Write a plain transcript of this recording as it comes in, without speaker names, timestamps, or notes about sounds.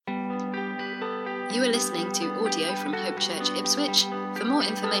You are listening to audio from Hope Church Ipswich. For more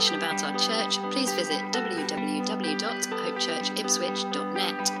information about our church, please visit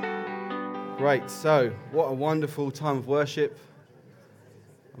www.hopechurchipswich.net. Great, so what a wonderful time of worship.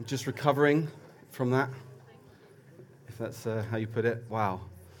 I'm just recovering from that, if that's how you put it. Wow,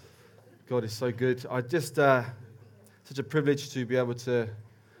 God is so good. Such a privilege to be able to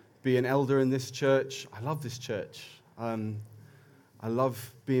be an elder in this church. I love this church. I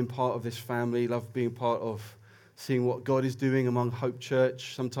love being part of this family, love being part of seeing what God is doing among Hope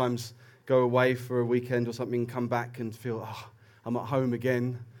Church. Sometimes go away for a weekend or something, come back and feel, I'm at home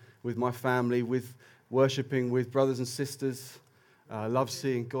again with my family, with worshiping with brothers and sisters. I love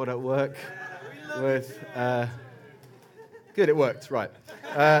seeing God at work. Good, it worked, right.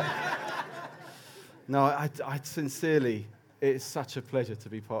 No, I sincerely, it's such a pleasure to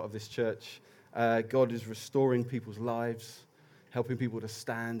be part of this church. God is restoring people's lives, helping people to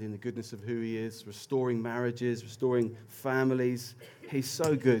stand in the goodness of who He is, restoring marriages, restoring families. He's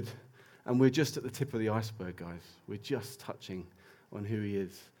so good. And we're just at the tip of the iceberg, guys. We're just touching on who He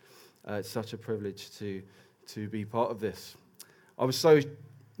is. It's such a privilege to be part of this. I was so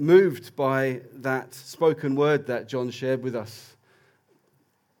moved by that spoken word that John shared with us,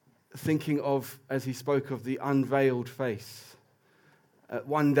 thinking of, as he spoke of the unveiled face.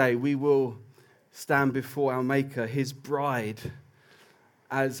 One day we will stand before our Maker, His bride,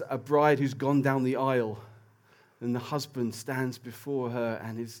 as a bride who's gone down the aisle, and the husband stands before her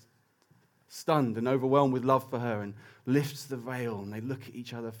and is stunned and overwhelmed with love for her and lifts the veil, and they look at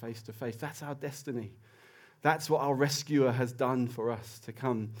each other face to face. That's our destiny. That's what our rescuer has done for us, to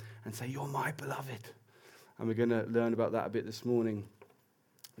come and say, "You're my beloved." And we're going to learn about that a bit this morning.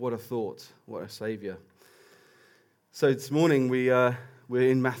 What a thought. What a Saviour. So this morning we're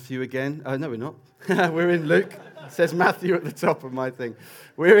in Matthew again. No, we're not. We're in Luke. It says Matthew at the top of my thing.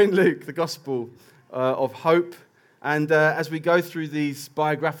 We're in Luke, the Gospel of Hope. And as we go through these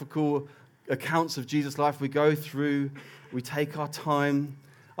biographical accounts of Jesus' life, we take our time.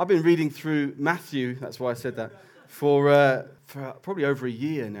 I've been reading through Matthew, that's why I said that, for probably over a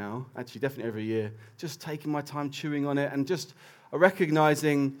year now. Actually, definitely over a year. Just taking my time, chewing on it, and just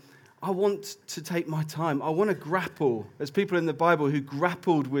recognizing I want to take my time. I want to grapple. There's people in the Bible who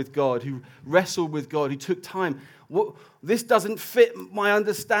grappled with God, who wrestled with God, who took time. This doesn't fit my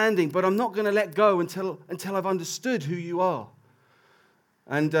understanding, but I'm not going to let go until I've understood who you are.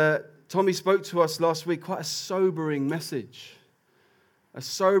 And Tommy spoke to us last week, quite a sobering message. A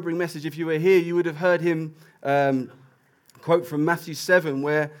sobering message. If you were here, you would have heard him quote from Matthew 7,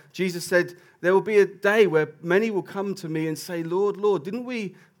 where Jesus said, "There will be a day where many will come to me and say, 'Lord, Lord, didn't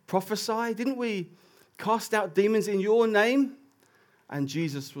we prophesy? Didn't we cast out demons in your name?' And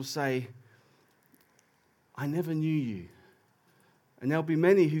Jesus will say, 'I never knew you.'" And there'll be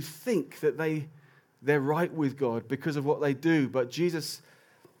many who think that they're right with God because of what they do. But Jesus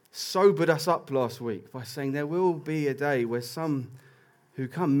sobered us up last week by saying there will be a day where some who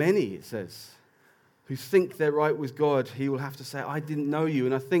come, many, it says, who think they're right with God, He will have to say, "I didn't know you."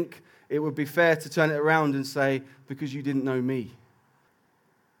 And I think it would be fair to turn it around and say, "Because you didn't know me."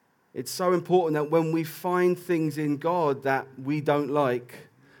 It's so important that when we find things in God that we don't like,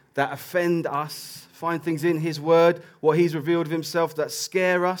 that offend us, find things in His Word, what He's revealed of Himself, that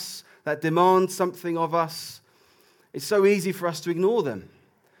scare us, that demand something of us, it's so easy for us to ignore them.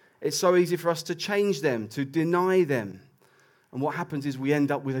 It's so easy for us to change them, to deny them. And what happens is we end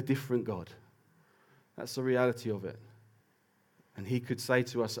up with a different God. That's the reality of it. And He could say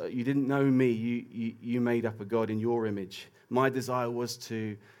to us, "You didn't know me, you made up a God in your image. My desire was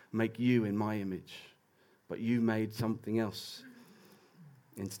to make you in my image, but you made something else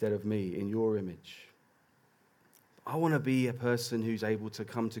instead of me in your image." I want to be a person who's able to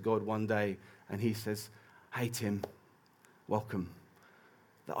come to God one day and He says, "Hey Tim, welcome."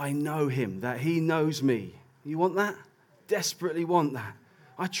 That I know Him, that He knows me. You want that? Desperately want that.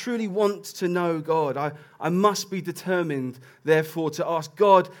 I truly want to know God. I must be determined, therefore, to ask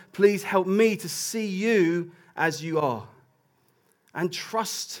God, please help me to see you as you are. And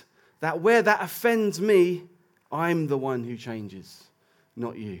trust that where that offends me, I'm the one who changes,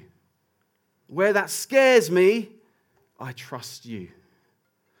 not you. Where that scares me, I trust you.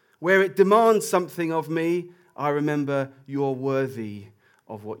 Where it demands something of me, I remember you're worthy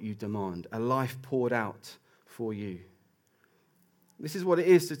of what you demand. A life poured out for you. This is what it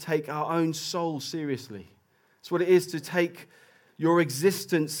is to take our own soul seriously. It's what it is to take your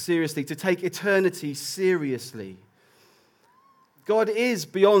existence seriously, to take eternity seriously. God is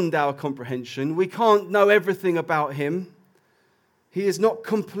beyond our comprehension. We can't know everything about Him. He is not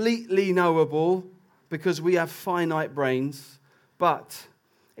completely knowable because we have finite brains, but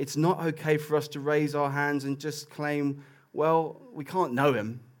It's not okay for us to raise our hands and just claim, well, we can't know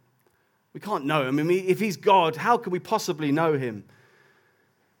him. We can't know him. I mean, if he's God, how can we possibly know him?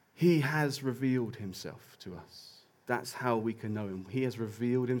 He has revealed himself to us. That's how we can know him. He has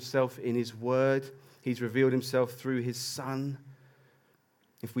revealed himself in his word. He's revealed himself through his Son.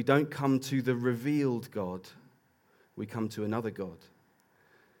 If we don't come to the revealed God, we come to another God,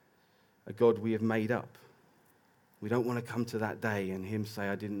 a God we have made up. We don't want to come to that day and him say,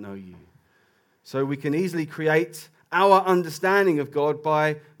 I didn't know you. So we can easily create our understanding of God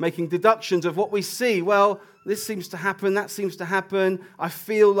by making deductions of what we see. Well, this seems to happen, that seems to happen. I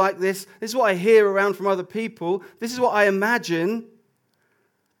feel like this. This is what I hear around from other people. This is what I imagine.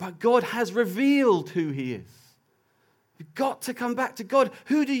 But God has revealed who he is. You've got to come back to God.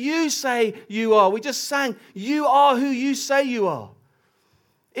 Who do you say you are? We just sang, you are who you say you are.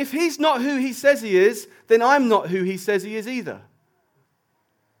 If he's not who he says he is, then I'm not who he says he is either.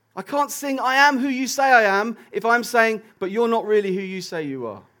 I can't sing, I am who you say I am, if I'm saying, but you're not really who you say you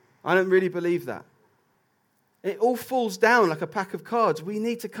are. I don't really believe that. It all falls down like a pack of cards. We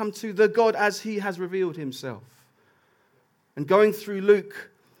need to come to the God as he has revealed himself. And going through Luke,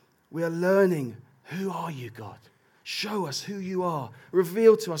 we are learning, who are you, God? Show us who you are.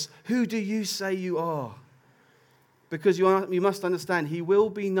 Reveal to us, who do you say you are? Because you must understand, he will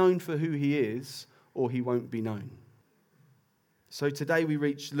be known for who he is, or he won't be known. So today we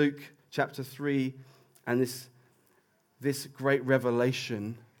reach Luke chapter 3 and this great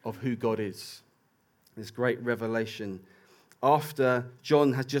revelation of who God is. This great revelation. After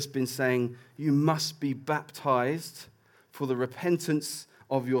John has just been saying, you must be baptized for the repentance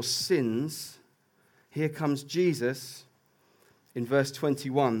of your sins, here comes Jesus in verse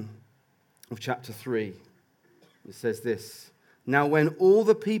 21 of chapter 3. It says this, now when all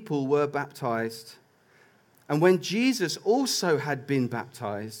the people were baptized, and when Jesus also had been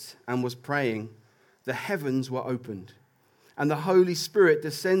baptized and was praying, the heavens were opened, and the Holy Spirit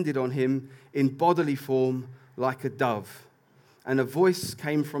descended on him in bodily form like a dove. And a voice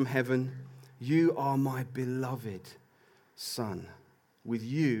came from heaven, you are my beloved Son. With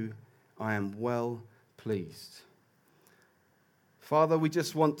you I am well pleased. Father, we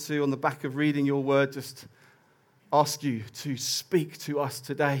just want to, on the back of reading your word, just ask you to speak to us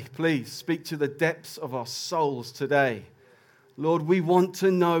today. Please speak to the depths of our souls today. Lord, we want to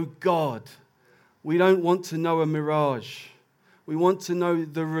know God. We don't want to know a mirage. We want to know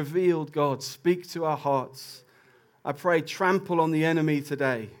the revealed God. Speak to our hearts. I pray, trample on the enemy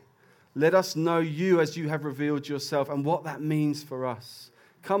today. Let us know you as you have revealed yourself and what that means for us.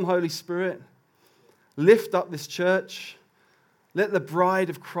 Come, Holy Spirit, lift up this church. Let the bride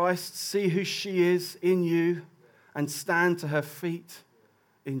of Christ see who she is in you and stand to her feet.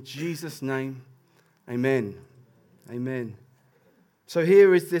 In Jesus' name, amen. Amen. So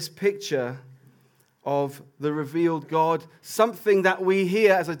here is this picture of the revealed God, something that we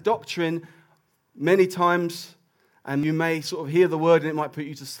hear as a doctrine many times, and you may sort of hear the word and it might put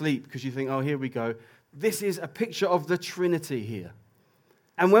you to sleep because you think, oh, here we go. This is a picture of the Trinity here.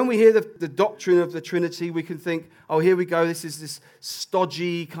 And when we hear the doctrine of the Trinity, we can think, oh, here we go. This is this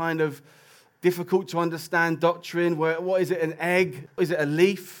stodgy kind of difficult to understand doctrine. What is it, an egg? Is it a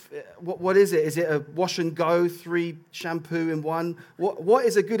leaf? What is it? Is it a wash and go, 3 shampoo in one? What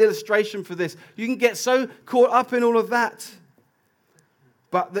is a good illustration for this? You can get so caught up in all of that.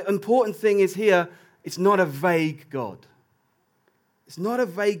 But the important thing is here, it's not a vague God. It's not a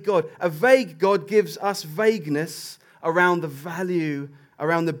vague God. A vague God gives us vagueness around the value,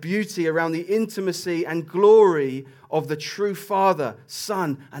 around the beauty, around the intimacy and glory of the true Father,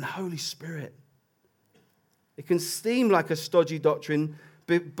 Son, and Holy Spirit. It can seem like a stodgy doctrine,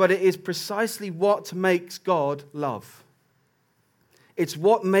 but it is precisely what makes God love. It's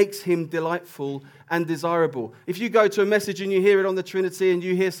what makes him delightful and desirable. If you go to a message and you hear it on the Trinity and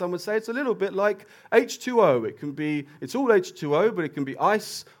you hear someone say it's a little bit like H2O. It's all H2O, but it can be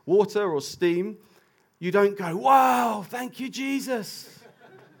ice, water, or steam. You don't go, wow, thank you, Jesus.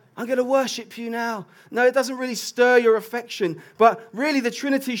 I'm going to worship you now. No, it doesn't really stir your affection. But really, the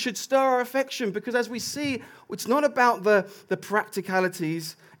Trinity should stir our affection because as we see, it's not about the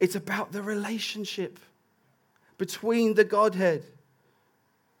practicalities. It's about the relationship between the Godhead.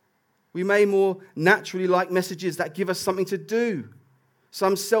 We may more naturally like messages that give us something to do,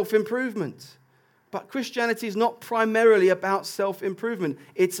 some self-improvement. But Christianity is not primarily about self-improvement.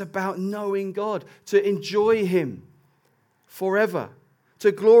 It's about knowing God, to enjoy him forever,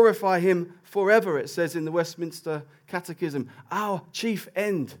 to glorify him forever, it says in the Westminster Catechism. Our chief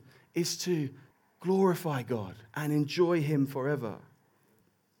end is to glorify God and enjoy him forever.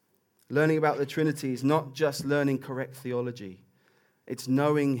 Learning about the Trinity is not just learning correct theology. It's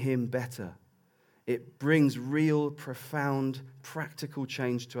knowing him better. It brings real, profound, practical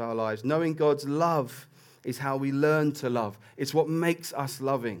change to our lives. Knowing God's love is how we learn to love. It's what makes us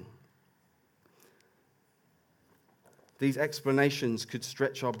loving. These explanations could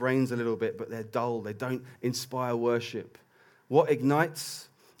stretch our brains a little bit, but they're dull. They don't inspire worship. What ignites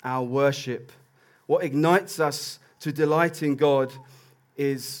our worship, what ignites us to delight in God,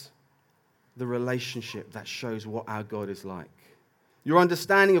 is the relationship that shows what our God is like. Your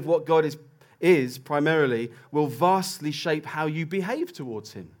understanding of what God is primarily will vastly shape how you behave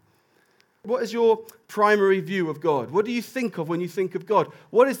towards him. What is your primary view of God? What do you think of when you think of God?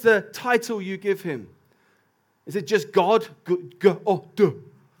 What is the title you give him? Is it just God?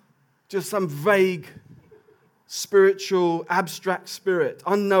 Just some vague, spiritual, abstract spirit,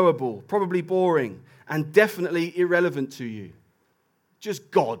 unknowable, probably boring, and definitely irrelevant to you?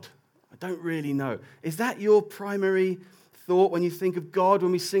 Just God. I don't really know. Is that your primary thought when you think of God?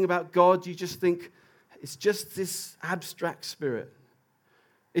 When we sing about God, you just think it's just this abstract spirit?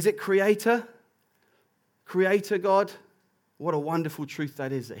 Is it creator? Creator God? What a wonderful truth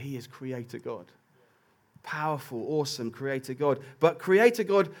that is, that he is creator God. Powerful, awesome creator God. But creator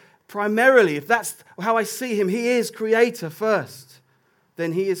God, primarily, if that's how I see him, he is creator first.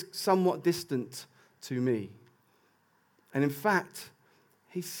 Then he is somewhat distant to me. And in fact,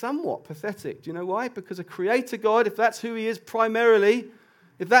 he's somewhat pathetic. Do you know why? Because a creator God, if that's who he is primarily,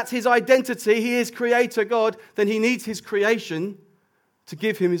 if that's his identity, he is creator God, then he needs his creation to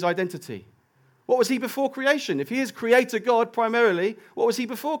give him his identity. What was he before creation? If he is creator God primarily, what was he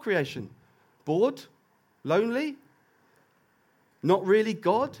before creation? Bored? Lonely? Not really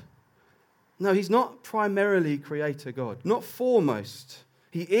God? No, he's not primarily creator God. Not foremost.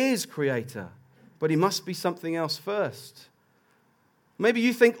 He is creator, but he must be something else first. Maybe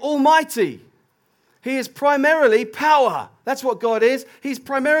you think almighty. He is primarily power. That's what God is. He's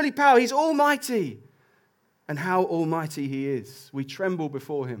primarily power. He's almighty. And how almighty he is. We tremble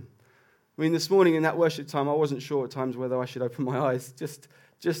before him. I mean, this morning in that worship time, I wasn't sure at times whether I should open my eyes.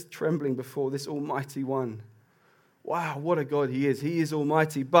 Just trembling before this almighty one. Wow, what a God he is. He is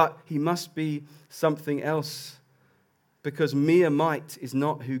almighty, but he must be something else, because mere might is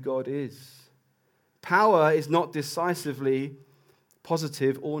not who God is. Power is not decisively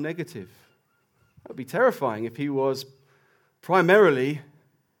positive or negative. That would be terrifying if he was primarily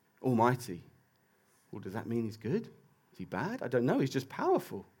almighty. Well, does that mean he's good? Is he bad? I don't know. He's just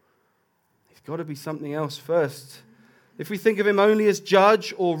powerful. He's got to be something else first. If we think of him only as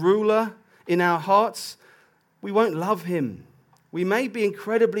judge or ruler in our hearts, we won't love him. We may be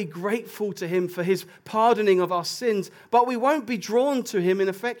incredibly grateful to him for his pardoning of our sins, but we won't be drawn to him in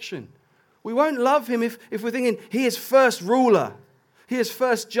affection. We won't love him if we're thinking he is first ruler, he is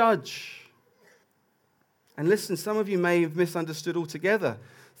first judge. And listen, some of you may have misunderstood altogether,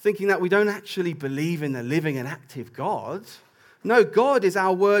 thinking that we don't actually believe in the living and active God. No, God is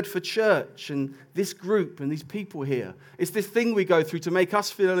our word for church and this group and these people here. It's this thing we go through to make us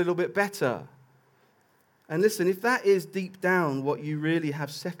feel a little bit better. And listen, if that is deep down what you really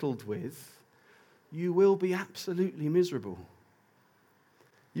have settled with, you will be absolutely miserable.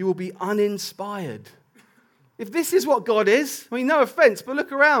 You will be uninspired. If this is what God is, I mean, no offense, but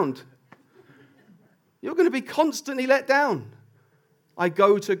look around. You're going to be constantly let down. I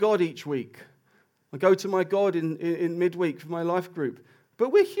go to God each week. I go to my God in midweek for my life group.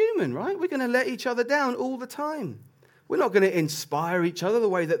 But we're human, right? We're going to let each other down all the time. We're not going to inspire each other the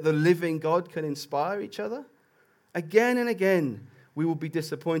way that the living God can inspire each other. Again and again, we will be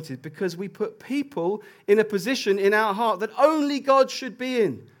disappointed because we put people in a position in our heart that only God should be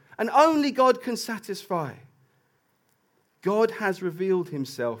in and only God can satisfy. God has revealed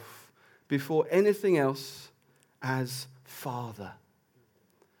himself before anything else as Father.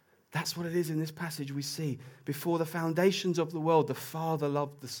 That's what it is in this passage we see. Before the foundations of the world, the Father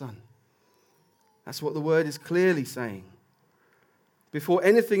loved the Son. That's what the word is clearly saying. Before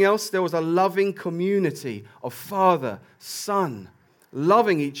anything else, there was a loving community of Father, Son,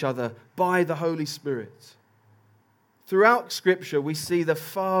 loving each other by the Holy Spirit. Throughout Scripture, we see the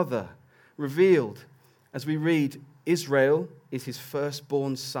Father revealed as we read, Israel is his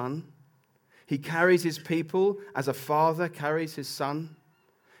firstborn son. He carries his people as a father carries his son.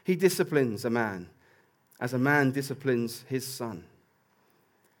 He disciplines a man as a man disciplines his son.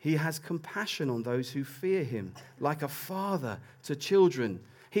 He has compassion on those who fear him, like a father to children.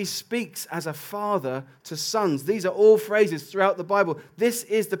 He speaks as a father to sons. These are all phrases throughout the Bible. This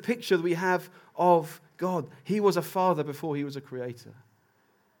is the picture that we have of God. He was a father before he was a creator.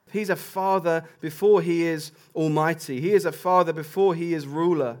 He's a father before he is almighty. He is a father before he is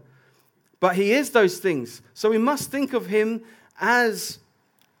ruler. But he is those things. So we must think of him as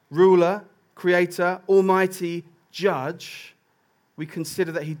ruler, creator, almighty judge, we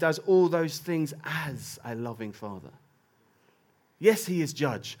consider that he does all those things as a loving father. Yes, he is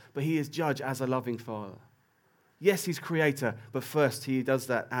judge, but he is judge as a loving father. Yes, he's creator, but first he does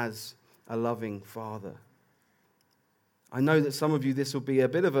that as a loving father. I know that some of you, this will be a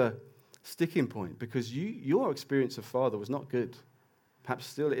bit of a sticking point because your experience of father was not good. Perhaps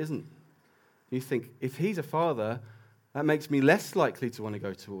still it isn't. You think, if he's a father, that makes me less likely to want to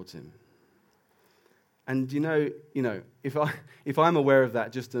go towards him. And you know, if I'm aware of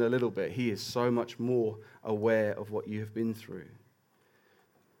that just in a little bit, he is so much more aware of what you have been through.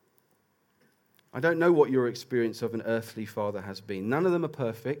 I don't know what your experience of an earthly father has been. None of them are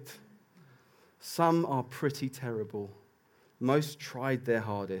perfect. Some are pretty terrible. Most tried their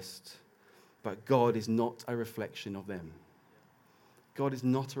hardest. But God is not a reflection of them. God is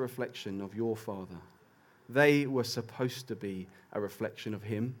not a reflection of your father. They were supposed to be a reflection of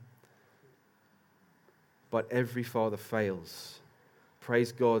him. But every father fails.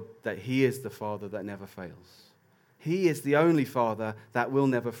 Praise God that he is the father that never fails. He is the only father that will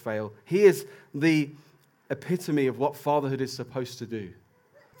never fail. He is the epitome of what fatherhood is supposed to do.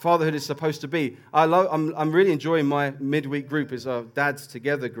 Fatherhood is supposed to be. I'm really enjoying my midweek group. It's our Dads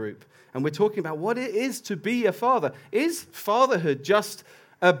Together group. And we're talking about what it is to be a father. Is fatherhood just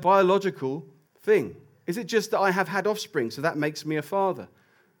a biological thing? Is it just that I have had offspring, so that makes me a father?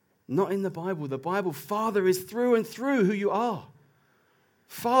 Not in the Bible. The Bible, father is through and through who you are.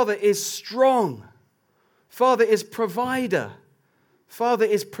 Father is strong. Father is provider. Father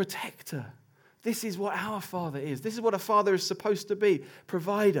is protector. This is what our Father is. This is what a father is supposed to be.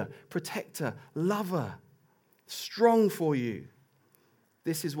 Provider, protector, lover, strong for you.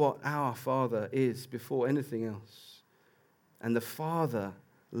 This is what our Father is before anything else. And the Father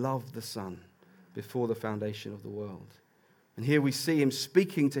loved the Son before the foundation of the world. And here we see him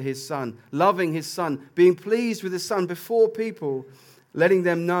speaking to his Son, loving his Son, being pleased with his Son before people, letting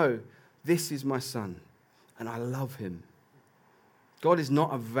them know, this is my Son, and I love him. God is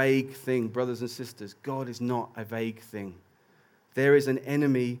not a vague thing, brothers and sisters. God is not a vague thing. There is an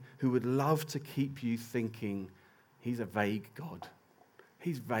enemy who would love to keep you thinking he's a vague God.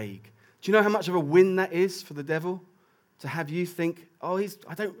 He's vague. Do you know how much of a win that is for the devil? To have you think,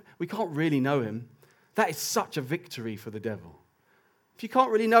 we can't really know him. That is such a victory for the devil. If you can't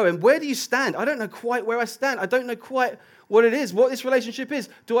really know him, where do you stand? I don't know quite where I stand. I don't know quite what it is, what this relationship is.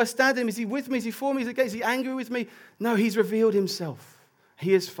 Do I stand him? Is he with me? Is he for me? Is he angry with me? No, he's revealed himself.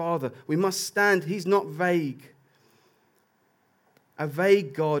 He is Father. We must stand. He's not vague. A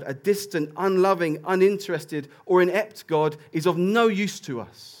vague God, a distant, unloving, uninterested, or inept God is of no use to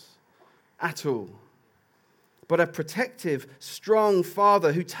us at all. But a protective, strong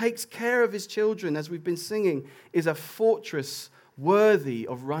Father who takes care of his children, as we've been singing, is a fortress worthy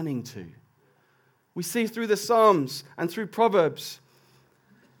of running to. We see through the Psalms and through Proverbs,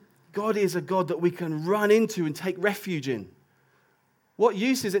 God is a God that we can run into and take refuge in. What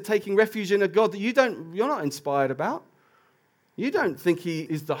use is it taking refuge in a God that you're not inspired about? You don't think he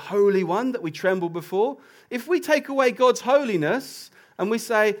is the Holy One that we tremble before? If we take away God's holiness and we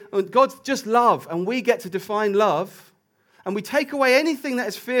say, God's just love, and we get to define love, and we take away anything that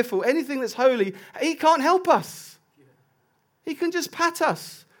is fearful, anything that's holy, he can't help us. He can just pat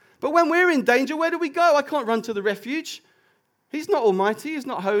us. But when we're in danger, where do we go? I can't run to the refuge. He's not almighty. He's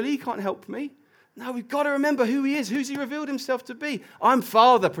not holy. He can't help me. No, we've got to remember who he is, who's he revealed himself to be. I'm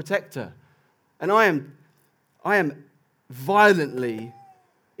Father, protector. And I am violently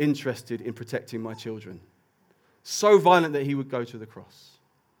interested in protecting my children. So violent that he would go to the cross.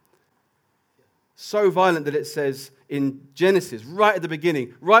 So violent that it says in Genesis, right at the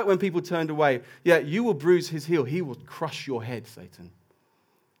beginning, right when people turned away, you will bruise his heel. He will crush your head, Satan.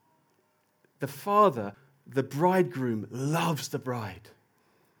 The Father, the bridegroom, loves the bride.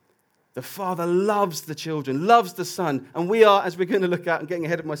 The Father loves the children, loves the Son. And we are, as we're going to look at, and getting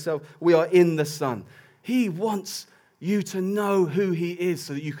ahead of myself, we are in the Son. He wants you to know who he is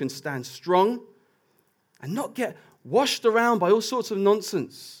so that you can stand strong and not get washed around by all sorts of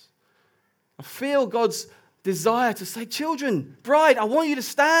nonsense. I feel God's desire to say, children, bride, I want you to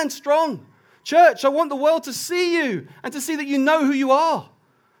stand strong. Church, I want the world to see you and to see that you know who you are.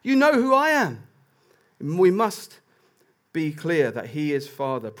 You know who I am. We must be clear that he is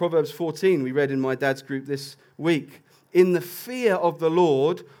Father. Proverbs 14, we read in my dad's group this week. In the fear of the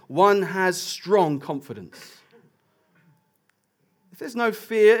Lord, one has strong confidence. If there's no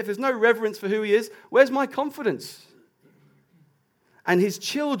fear, if there's no reverence for who he is, where's my confidence? And his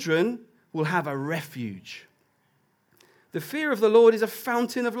children will have a refuge. The fear of the Lord is a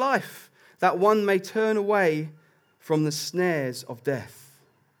fountain of life, that one may turn away from the snares of death.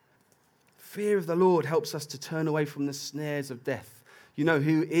 Fear of the Lord helps us to turn away from the snares of death. You know,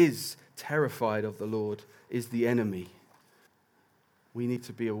 who is terrified of the Lord is the enemy. We need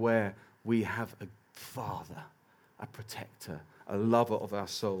to be aware we have a Father, a protector, a lover of our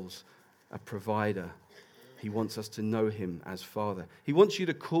souls, a provider. He wants us to know him as Father. He wants you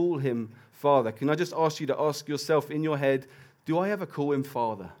to call him Father. Can I just ask you to ask yourself in your head, do I ever call him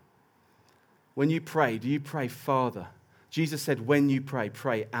Father? When you pray, do you pray Father? Jesus said, when you pray,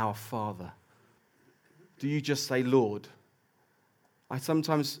 pray our Father. Do you just say Lord? I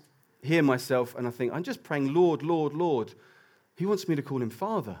sometimes hear myself and I think, I'm just praying Lord, Lord, Lord. He wants me to call him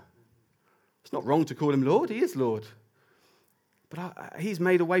Father. It's not wrong to call him Lord. He is Lord. But he's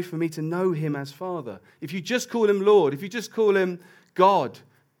made a way for me to know him as Father. If you just call him Lord, if you just call him God,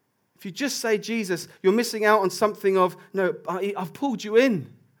 if you just say Jesus, you're missing out on something of, no, I've pulled you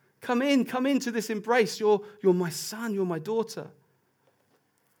in. Come into this embrace. You're my son, you're my daughter.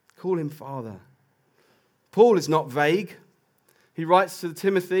 Call him Father. Paul is not vague. He writes to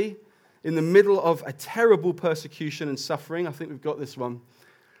Timothy in the middle of a terrible persecution and suffering. I think we've got this one.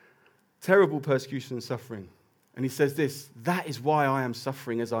 Terrible persecution and suffering. And he says this, that is why I am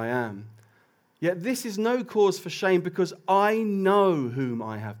suffering as I am. Yet this is no cause for shame because I know whom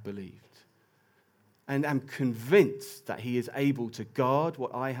I have believed and am convinced that he is able to guard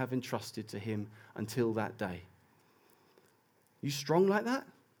what I have entrusted to him until that day. You strong like that?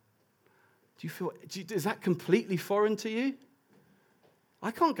 Is that completely foreign to you? I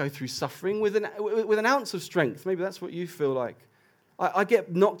can't go through suffering with an ounce of strength. Maybe that's what you feel like. I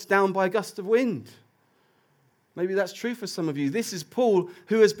get knocked down by a gust of wind. Maybe that's true for some of you. This is Paul,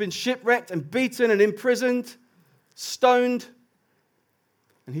 who has been shipwrecked and beaten and imprisoned, stoned.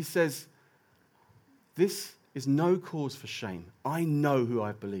 And he says, this is no cause for shame. I know who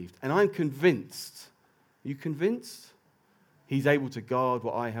I've believed. And I'm convinced. Are you convinced? He's able to guard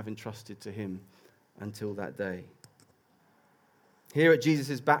what I have entrusted to him until that day. Here at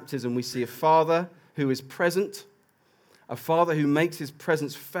Jesus' baptism, we see a Father who is present, a Father who makes his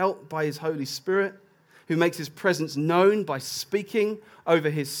presence felt by his Holy Spirit, who makes his presence known by speaking over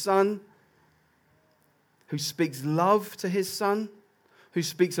his Son, who speaks love to his Son, who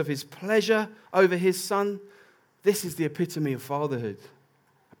speaks of his pleasure over his Son. This is the epitome of fatherhood.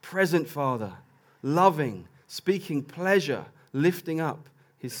 A present Father, loving, speaking pleasure, lifting up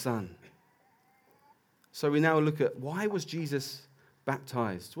his Son. So we now look at, why was Jesus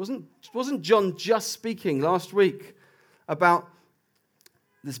baptized? Wasn't John just speaking last week about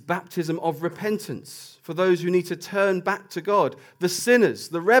this baptism of repentance for those who need to turn back to God, the sinners,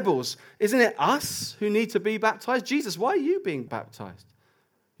 the rebels? Isn't it us who need to be baptized? Jesus, why are you being baptized?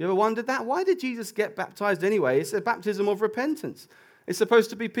 You ever wondered that? Why did Jesus get baptized anyway? It's a baptism of repentance. It's supposed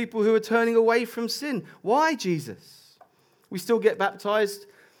to be people who are turning away from sin. Why, Jesus? We still get baptized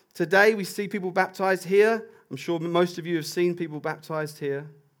today. We see people baptized here. I'm sure most of you have seen people baptized here.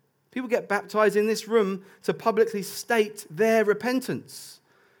 People get baptized in this room to publicly state their repentance.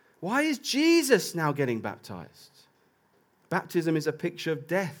 Why is Jesus now getting baptized? Baptism is a picture of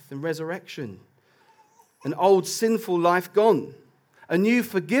death and resurrection. An old sinful life gone. A new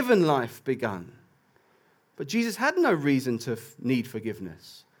forgiven life begun. But Jesus had no reason to need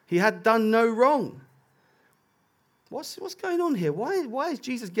forgiveness. He had done no wrong. What's going on here? Why is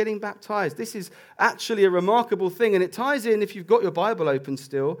Jesus getting baptized? This is actually a remarkable thing, and it ties in, if you've got your Bible open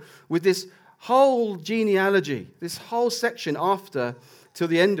still, with this whole genealogy, this whole section after till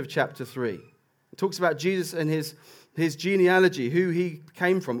the end of chapter 3. It talks about Jesus and his genealogy, who he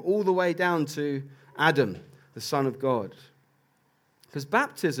came from, all the way down to Adam, the Son of God. Because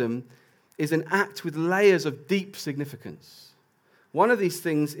baptism is an act with layers of deep significance. One of these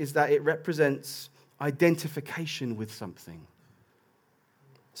things is that it represents identification with something.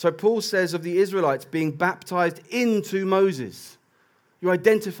 So Paul says of the Israelites being baptized into Moses. You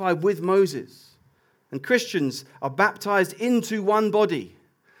identify with Moses. And Christians are baptized into one body.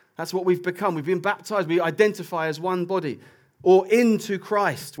 That's what we've become. We've been baptized. We identify as one body. Or into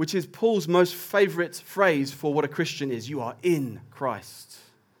Christ, which is Paul's most favorite phrase for what a Christian is. You are in Christ.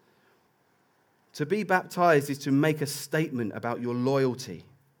 To be baptized is to make a statement about your loyalty,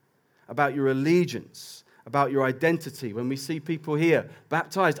 about your allegiance, about your identity. When we see people here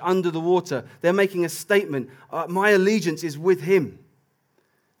baptized under the water, they're making a statement. My allegiance is with him.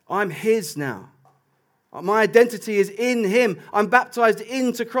 I'm his now. My identity is in him. I'm baptized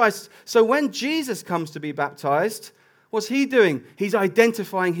into Christ. So when Jesus comes to be baptized, what's he doing? He's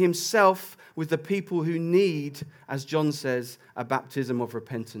identifying himself with the people who need, as John says, a baptism of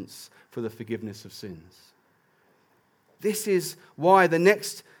repentance for the forgiveness of sins. This is why the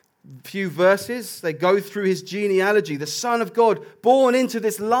next few verses, they go through his genealogy. The Son of God, born into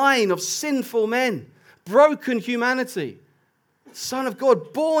this line of sinful men, broken humanity. Son of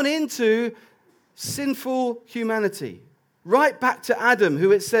God, born into sinful humanity. Right back to Adam,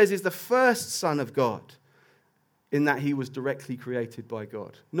 who it says is the first Son of God, in that he was directly created by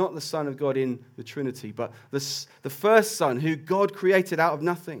God. Not the Son of God in the Trinity, but the first Son who God created out of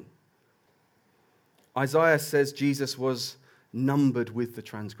nothing. Isaiah says Jesus was numbered with the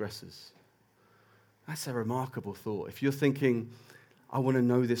transgressors. That's a remarkable thought. If you're thinking, I want to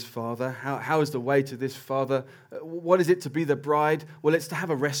know this Father, how is the way to this Father? What is it to be the bride? Well, it's to have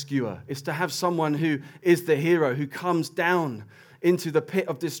a rescuer. It's to have someone who is the hero, who comes down into the pit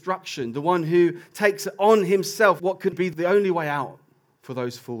of destruction, the one who takes on himself what could be the only way out for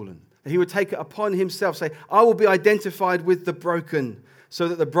those fallen. He would take it upon himself, say, I will be identified with the broken, so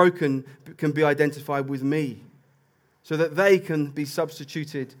that the broken can be identified with me, so that they can be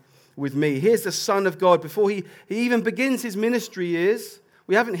substituted with me. Here's the Son of God before he even begins his ministry years.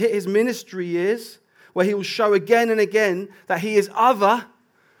 We haven't hit his ministry years, where he will show again and again that he is other.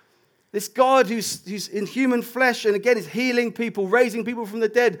 This God who's in human flesh and again is healing people, raising people from the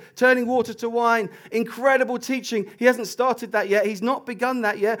dead, turning water to wine, incredible teaching. He hasn't started that yet. He's not begun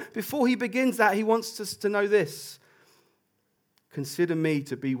that yet. Before he begins that, he wants us to know this. Consider me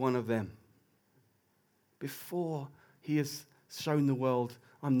to be one of them. Before he has shown the world,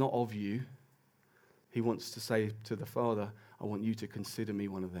 I'm not of you, he wants to say to the Father, I want you to consider me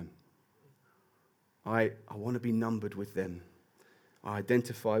one of them. I want to be numbered with them. I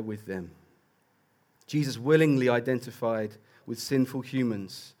identify with them. Jesus willingly identified with sinful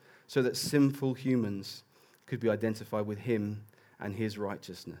humans so that sinful humans could be identified with him and his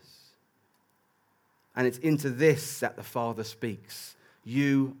righteousness. And it's into this that the Father speaks.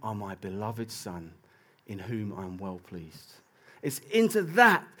 You are my beloved Son, in whom I am well pleased. It's into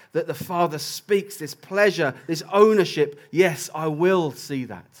that the Father speaks this pleasure, this ownership. Yes, I will see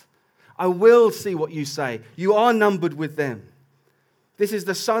that. I will see what you say. You are numbered with them. This is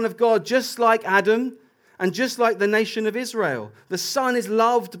the Son of God, just like Adam and just like the nation of Israel. The Son is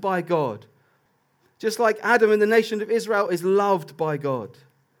loved by God. Just like Adam and the nation of Israel is loved by God.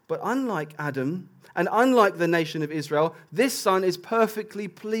 But unlike Adam and unlike the nation of Israel, this Son is perfectly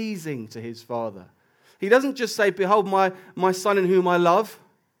pleasing to his Father. He doesn't just say, behold my Son in whom I love,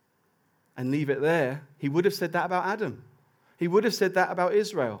 and leave it there. He would have said that about Adam. He would have said that about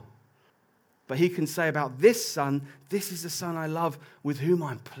Israel. But he can say about this Son, this is the Son I love, with whom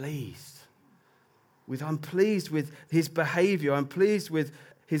I'm pleased. I'm pleased with his behavior. I'm pleased with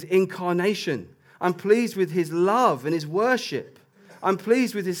his incarnation. I'm pleased with his love and his worship. I'm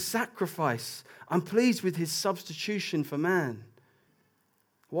pleased with his sacrifice. I'm pleased with his substitution for man.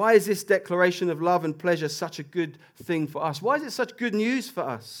 Why is this declaration of love and pleasure such a good thing for us? Why is it such good news for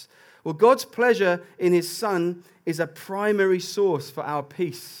us? Well, God's pleasure in his Son is a primary source for our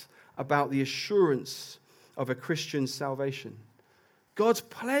peace about the assurance of a Christian salvation. God's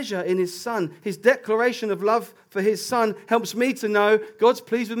pleasure in his Son, his declaration of love for his Son, helps me to know God's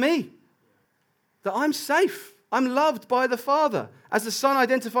pleased with me. That I'm safe. I'm loved by the Father. As the Son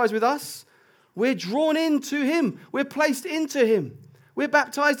identifies with us, we're drawn into him. We're placed into him. We're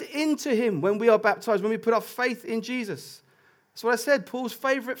baptized into him when we are baptized, when we put our faith in Jesus. That's what I said. Paul's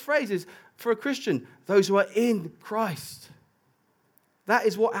favorite phrase is for a Christian, those who are in Christ. That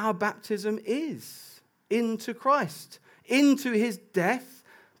is what our baptism is. Into Christ. Into his death,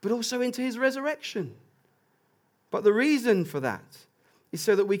 but also into his resurrection. But the reason for that is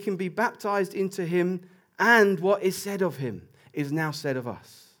so that we can be baptized into him, and what is said of him is now said of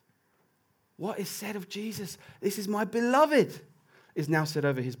us. What is said of Jesus? This is my beloved. Is now said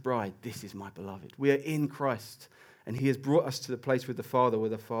over his bride. This is my beloved. We are in Christ. And he has brought us to the place with the Father where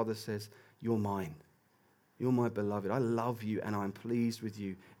the Father says, you're mine. You're my beloved. I love you and I'm pleased with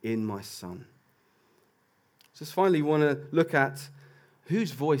you in my Son. So finally, we want to look at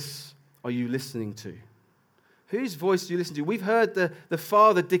whose voice are you listening to? Whose voice do you listen to? We've heard the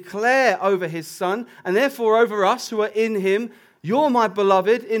Father declare over his Son, and therefore over us who are in him, you're my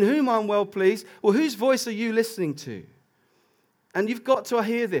beloved, in whom I'm well pleased. Well, whose voice are you listening to? And you've got to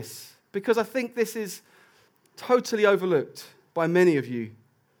hear this, because I think this is totally overlooked by many of you.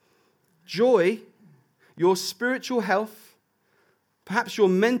 Joy, your spiritual health, perhaps your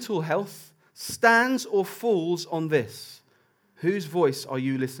mental health, stands or falls on this. Whose voice are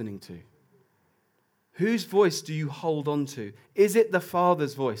you listening to? Whose voice do you hold on to? Is it the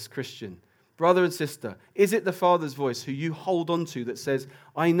Father's voice, Christian? Brother and sister, is it the Father's voice who you hold on to that says,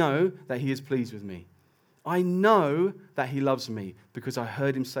 I know that he is pleased with me. I know that he loves me because I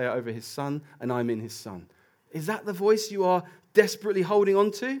heard him say it over his Son and I'm in his Son. Is that the voice you are desperately holding on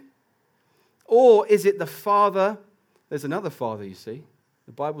to? Or is it the father? There's another father, you see.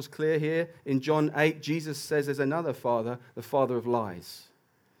 The Bible's clear here. In John 8, Jesus says there's another father, the father of lies.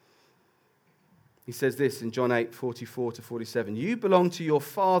 He says this in John 8, 44 to 47. You belong to your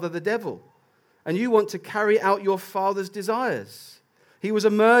father, the devil, and you want to carry out your father's desires. He was a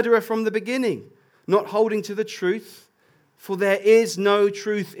murderer from the beginning, not holding to the truth, for there is no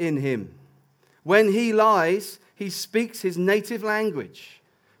truth in him. When he lies, he speaks his native language,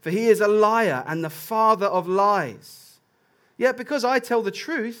 for he is a liar and the father of lies. Yet because I tell the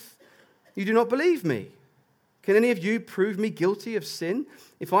truth, you do not believe me. Can any of you prove me guilty of sin?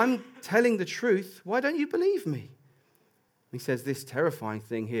 If I'm telling the truth, why don't you believe me? He says this terrifying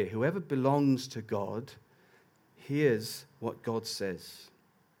thing here. Whoever belongs to God hears what God says.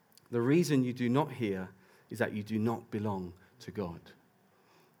 The reason you do not hear is that you do not belong to God.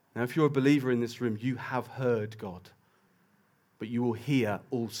 Now, if you're a believer in this room, you have heard God, but you will hear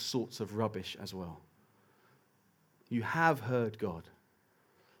all sorts of rubbish as well. You have heard God,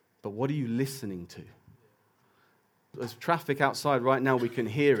 but what are you listening to? There's traffic outside right now, we can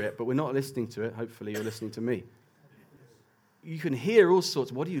hear it, but we're not listening to it. Hopefully you're listening to me. You can hear all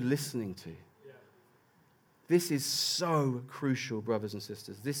sorts. What are you listening to? This is so crucial, brothers and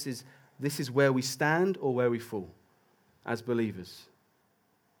sisters. This is where we stand or where we fall as believers.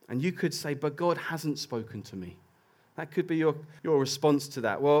 And you could say, but God hasn't spoken to me. That could be your response to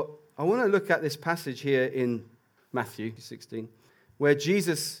that. Well, I want to look at this passage here in Matthew 16, where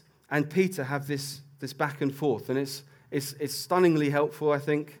Jesus and Peter have this back and forth. And it's stunningly helpful, I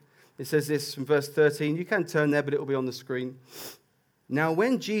think. It says this from verse 13. You can turn there, but it will be on the screen. Now,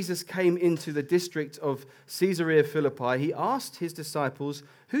 when Jesus came into the district of Caesarea Philippi, he asked his disciples,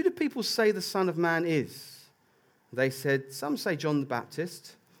 who do people say the Son of Man is? They said, some say John the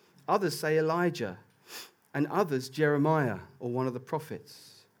Baptist, others say Elijah, and others Jeremiah or one of the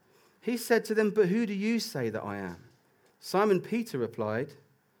prophets. He said to them, but who do you say that I am? Simon Peter replied,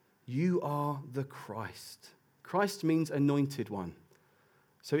 you are the Christ. Christ means anointed one.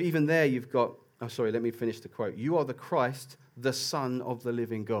 So even there you've got, let me finish the quote. You are the Christ, the Son of the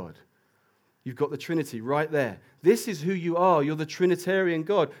living God. You've got the Trinity right there. This is who you are. You're the Trinitarian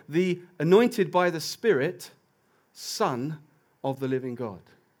God, the anointed by the Spirit, Son of the living God.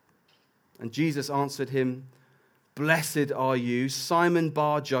 And Jesus answered him, blessed are you, Simon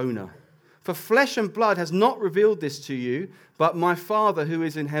Bar-Jonah, for flesh and blood has not revealed this to you, but my Father who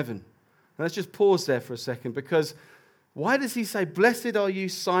is in heaven. Now let's just pause there for a second, because why does he say, blessed are you,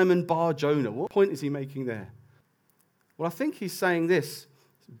 Simon Bar-Jonah? What point is he making there? Well, I think he's saying this.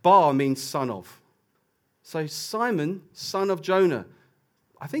 Bar means son of. So Simon, son of Jonah.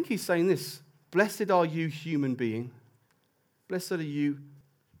 I think he's saying this. Blessed are you, human being. Blessed are you,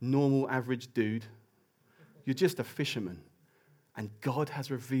 normal, average dude. You're just a fisherman. And God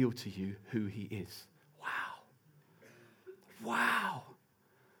has revealed to you who he is. Wow.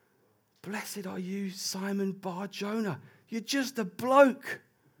 Blessed are you, Simon Bar-Jonah. You're just a bloke.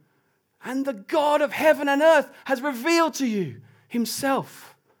 And the God of heaven and earth has revealed to you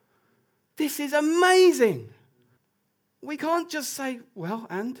himself. This is amazing. We can't just say, well,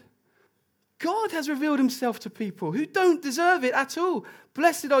 and God has revealed himself to people who don't deserve it at all.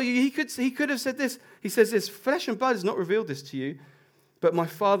 Blessed are you. He could have said this. He says this, flesh and blood has not revealed this to you, but my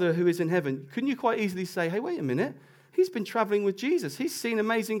Father who is in heaven. Couldn't you quite easily say, hey, wait a minute. He's been traveling with Jesus. He's seen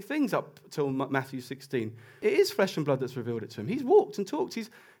amazing things up till Matthew 16. It is flesh and blood that's revealed it to him. He's walked and talked.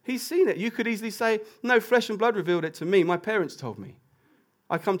 He's seen it. You could easily say, no, flesh and blood revealed it to me. My parents told me.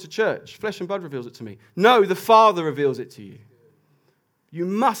 I come to church. Flesh and blood reveals it to me. No, the Father reveals it to you. You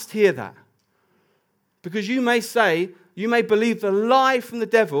must hear that. Because you may believe the lie from the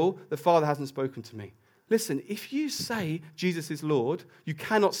devil, the Father hasn't spoken to me. Listen, if you say Jesus is Lord, you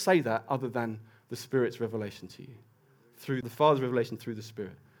cannot say that other than the Spirit's revelation to you. Through the Father's revelation through the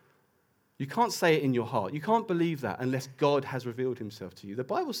Spirit. You can't say it in your heart. You can't believe that unless God has revealed himself to you. The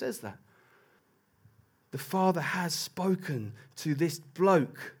Bible says that. The Father has spoken to this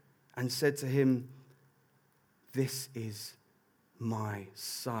bloke and said to him, this is my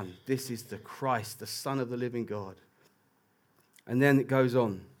Son. This is the Christ, the Son of the living God. And then it goes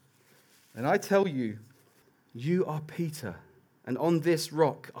on. And I tell you, you are Peter, and on this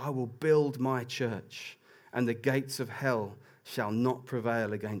rock I will build my church, and the gates of hell shall not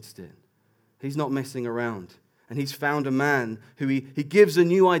prevail against it. He's not messing around. And he's found a man who he gives a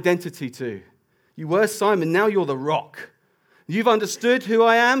new identity to. You were Simon, now you're the rock. You've understood who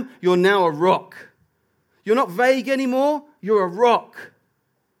I am, you're now a rock. You're not vague anymore, you're a rock.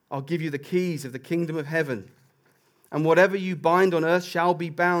 I'll give you the keys of the kingdom of heaven. And whatever you bind on earth shall be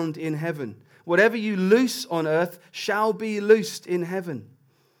bound in heaven. Whatever you loose on earth shall be loosed in heaven.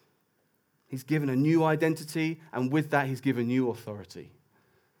 He's given a new identity, and with that, he's given new authority.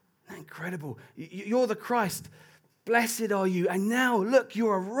 Isn't that incredible? You're the Christ. Blessed are you. And now, look,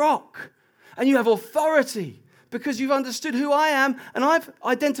 you're a rock. And you have authority because you've understood who I am, and I've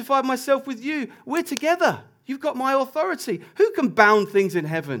identified myself with you. We're together. You've got my authority. Who can bound things in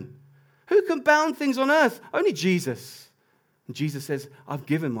heaven? Who can bound things on earth? Only Jesus. And Jesus says, I've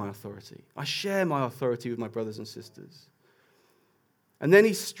given my authority. I share my authority with my brothers and sisters. And then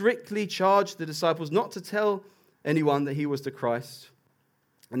he strictly charged the disciples not to tell anyone that he was the Christ.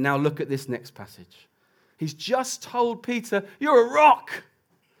 And now look at this next passage. He's just told Peter, you're a rock.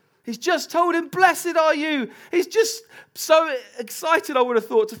 He's just told him, blessed are you. He's just so excited, I would have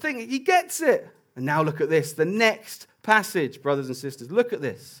thought, to think he gets it. And now look at this, the next passage, brothers and sisters. Look at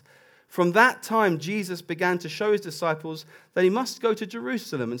this. From that time, Jesus began to show his disciples that he must go to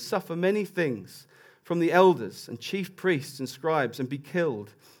Jerusalem and suffer many things from the elders and chief priests and scribes and be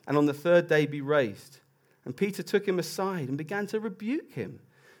killed, and on the third day be raised. And Peter took him aside and began to rebuke him,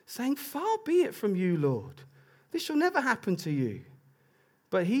 saying, far be it from you, Lord. This shall never happen to you.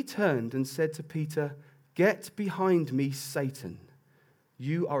 But he turned and said to Peter, get behind me, Satan.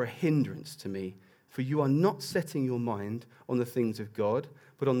 You are a hindrance to me, for you are not setting your mind on the things of God,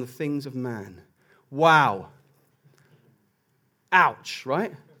 but on the things of man. Wow. Ouch,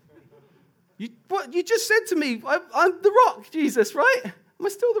 right? You just said to me, I'm the rock, Jesus, right? Am I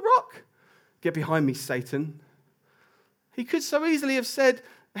still the rock? Get behind me, Satan. He could so easily have said,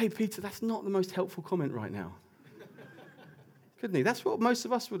 hey, Peter, that's not the most helpful comment right now. Couldn't he? That's what most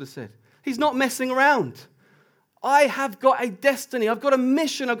of us would have said. He's not messing around. I have got a destiny. I've got a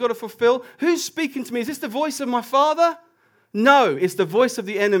mission I've got to fulfill. Who's speaking to me? Is this the voice of my Father? No, it's the voice of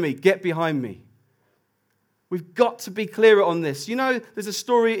the enemy. Get behind me. We've got to be clearer on this. You know, there's a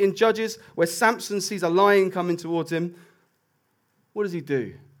story in Judges where Samson sees a lion coming towards him. What does he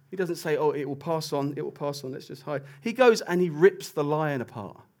do? He doesn't say, oh, it will pass on, let's just hide. He goes and he rips the lion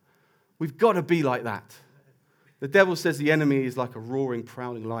apart. We've got to be like that. The devil says the enemy is like a roaring,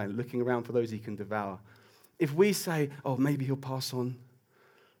 prowling lion looking around for those he can devour. If we say, oh, maybe he'll pass on,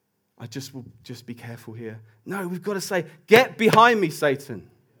 will just be careful here. No, we've got to say, get behind me, Satan.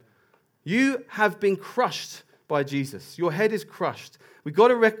 You have been crushed by Jesus. Your head is crushed. We've got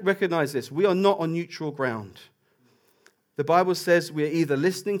to recognize this. We are not on neutral ground. The Bible says we're either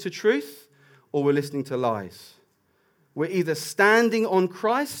listening to truth or we're listening to lies. We're either standing on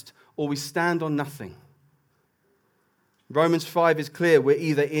Christ or we stand on nothing. Romans 5 is clear. We're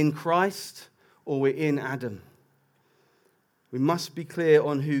either in Christ or we're in Adam. We must be clear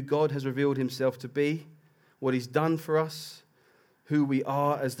on who God has revealed himself to be, what he's done for us, who we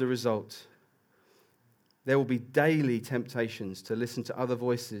are as the result. There will be daily temptations to listen to other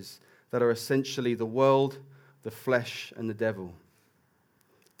voices that are essentially the world, the flesh, and the devil.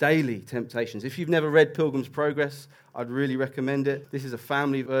 Daily temptations. If you've never read Pilgrim's Progress, I'd really recommend it. This is a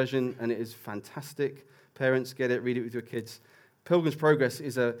family version, and it is fantastic. Parents, get it, read it with your kids. Pilgrim's Progress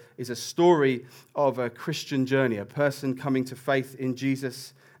is a story of a Christian journey, a person coming to faith in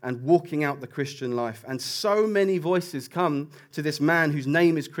Jesus and walking out the Christian life. And so many voices come to this man whose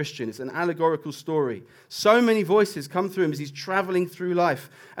name is Christian. It's an allegorical story. So many voices come through him as he's traveling through life.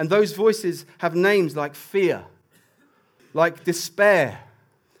 And those voices have names like fear, like despair,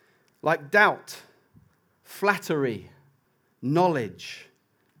 like doubt, flattery, knowledge,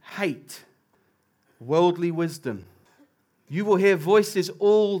 hate, worldly wisdom. You will hear voices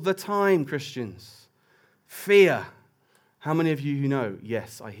all the time, Christians. Fear. How many of you who know,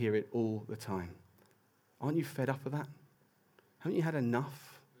 yes, I hear it all the time. Aren't you fed up of that? Haven't you had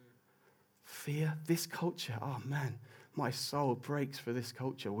enough? Fear, this culture, oh man, my soul breaks for this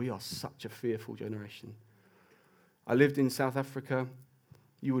culture. We are such a fearful generation. I lived in South Africa.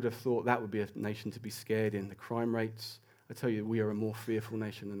 You would have thought that would be a nation to be scared in. The crime rates, I tell you, we are a more fearful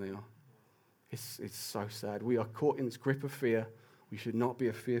nation than they are. It's so sad. We are caught in this grip of fear. We should not be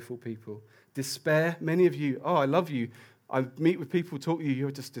a fearful people. Despair, many of you, oh, I love you. I meet with people, talk to you,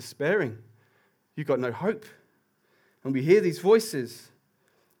 you're just despairing. You've got no hope. And we hear these voices,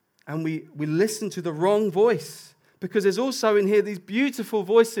 and we listen to the wrong voice. Because there's also in here these beautiful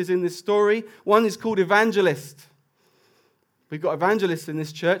voices in this story. One is called evangelist. We've got evangelists in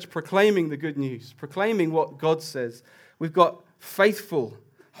this church proclaiming the good news, proclaiming what God says. We've got faithful,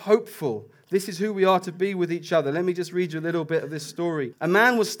 hopeful. This is who we are to be with each other. Let me just read you a little bit of this story. A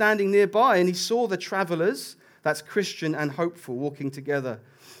man was standing nearby, and he saw the travelers, that's Christian and hopeful, walking together.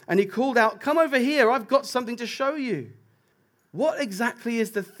 And he called out, come over here, I've got something to show you. What exactly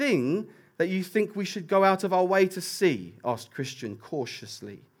is the thing that you think we should go out of our way to see? Asked Christian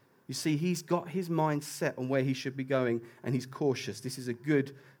cautiously. You see, he's got his mind set on where he should be going, and he's cautious. This is a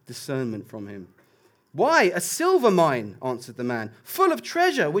good discernment from him. "Why, a silver mine," answered the man, "full of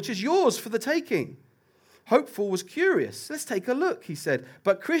treasure, which is yours for the taking." Hopeful was curious. "Let's take a look," he said.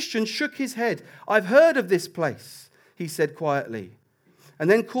 But Christian shook his head. "I've heard of this place," he said quietly, and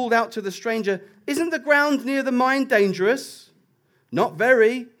then called out to the stranger, "Isn't the ground near the mine dangerous?" "Not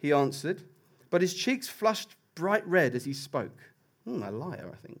very," he answered, but his cheeks flushed bright red as he spoke. A liar,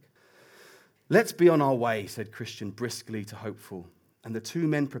 I think. "Let's be on our way," said Christian briskly to Hopeful, and the two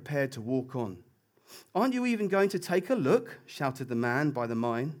men prepared to walk on. "Aren't you even going to take a look?" shouted the man by the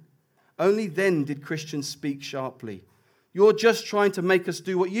mine. Only then did Christian speak sharply. "You're just trying to make us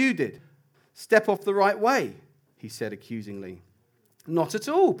do what you did. Step off the right way," he said accusingly. "Not at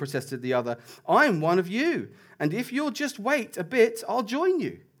all," protested the other. "I'm one of you, and if you'll just wait a bit, I'll join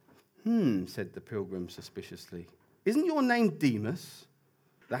you." Said the pilgrim suspiciously. "Isn't your name Demas?"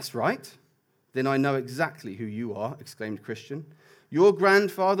 "That's right." "Then I know exactly who you are," exclaimed Christian. "Your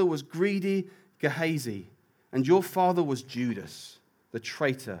grandfather was greedy Gehazi, and your father was Judas, the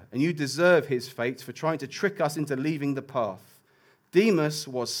traitor, and you deserve his fate for trying to trick us into leaving the path." Demas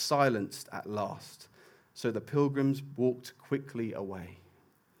was silenced at last, so the pilgrims walked quickly away.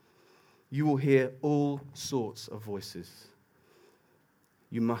 You will hear all sorts of voices.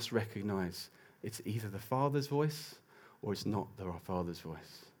 You must recognize it's either the Father's voice or it's not the Father's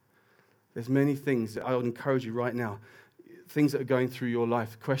voice. There's many things that I would encourage you right now, things that are going through your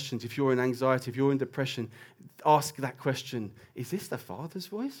life, questions. If you're in anxiety, if you're in depression, ask that question. Is this the Father's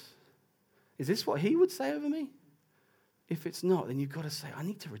voice? Is this what he would say over me? If it's not, then you've got to say, I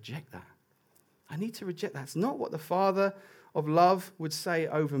need to reject that. I need to reject that. It's not what the Father of love would say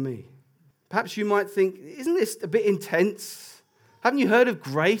over me. Perhaps you might think, isn't this a bit intense? Haven't you heard of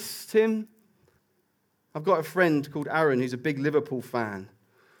grace, Tim? I've got a friend called Aaron who's a big Liverpool fan.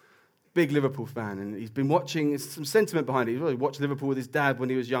 And he's been watching, there's some sentiment behind it. He really watched Liverpool with his dad when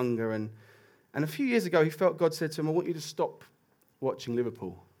he was younger, and a few years ago he felt God said to him, I want you to stop watching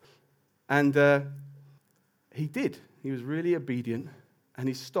Liverpool. And he did. He was really obedient, and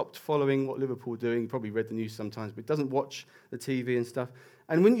he stopped following what Liverpool were doing. He probably read the news sometimes, but doesn't watch the TV and stuff.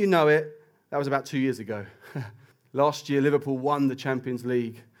 And wouldn't you know it, that was about 2 years ago. Last year, Liverpool won the Champions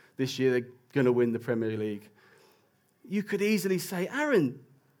League. This year, they're going to win the Premier League. You could easily say, Aaron,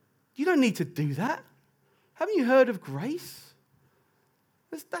 you don't need to do that. Haven't you heard of grace?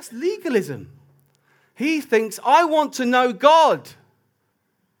 That's legalism. He thinks, I want to know God.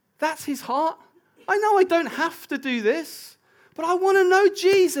 That's his heart. I know I don't have to do this, but I want to know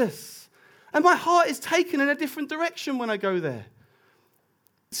Jesus. And my heart is taken in a different direction when I go there.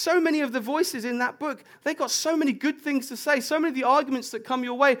 So many of the voices in that book, they've got so many good things to say. So many of the arguments that come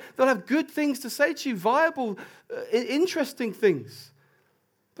your way, they'll have good things to say to you, viable, interesting things.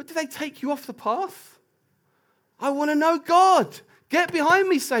 But do they take you off the path? I want to know God. Get behind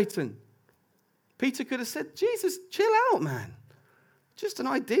me, Satan. Peter could have said, Jesus, chill out, man. Just an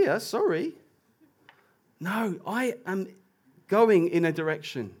idea, sorry. No, I am going in a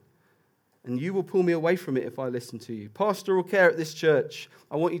direction, and you will pull me away from it if I listen to you. Pastoral care at this church.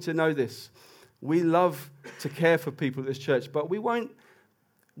 I want you to know this. We love to care for people at this church, but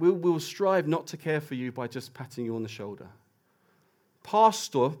we'll strive not to care for you by just patting you on the shoulder.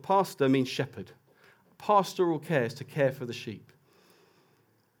 Pastor means shepherd. Pastoral care is to care for the sheep.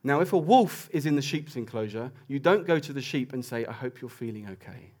 Now, if a wolf is in the sheep's enclosure, you don't go to the sheep and say, I hope you're feeling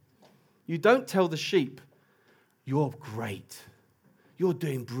okay. You don't tell the sheep, you're great. You're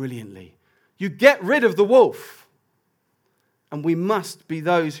doing brilliantly. You get rid of the wolf. And we must be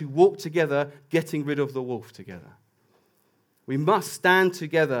those who walk together, getting rid of the wolf together. We must stand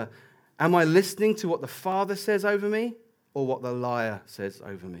together. Am I listening to what the Father says over me or what the liar says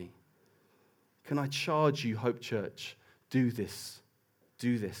over me? Can I charge you, Hope Church? Do this.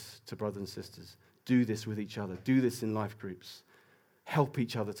 Do this to brothers and sisters. Do this with each other. Do this in life groups. Help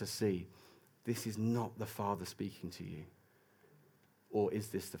each other to see this is not the Father speaking to you. Or is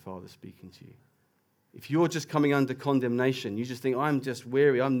this the Father speaking to you? If you're just coming under condemnation, you just think, I'm just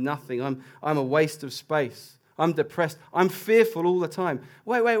weary, I'm nothing, I'm a waste of space, I'm depressed, I'm fearful all the time.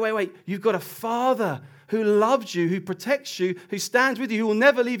 Wait. You've got a Father who loves you, who protects you, who stands with you, who will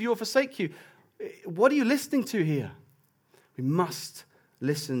never leave you or forsake you. What are you listening to here? We must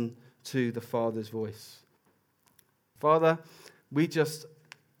listen to the Father's voice. Father, we just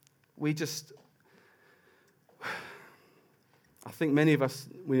I think many of us,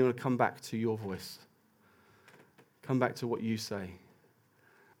 we want to come back to your voice. Come back to what you say.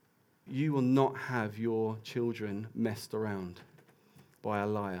 You will not have your children messed around by a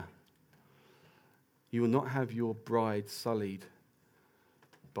liar. You will not have your bride sullied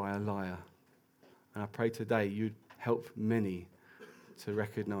by a liar. And I pray today you'd help many to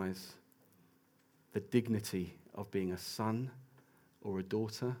recognize the dignity of being a son or a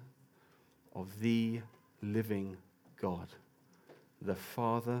daughter of the living God, the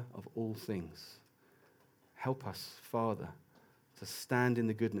Father of all things. Help us, Father, to stand in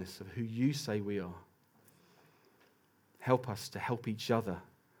the goodness of who you say we are. Help us to help each other,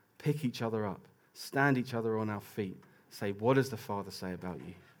 pick each other up, stand each other on our feet, say, what does the Father say about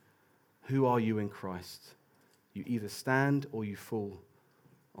you? Who are you in Christ? You either stand or you fall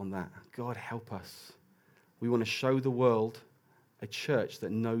on that. God, help us. We want to show the world a church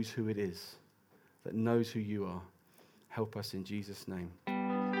that knows who it is, that knows who you are. Help us in Jesus' name.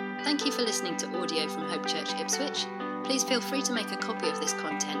 Thank you for listening to audio from Hope Church Ipswich. Please feel free to make a copy of this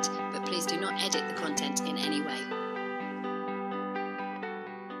content, but please do not edit the content in any way.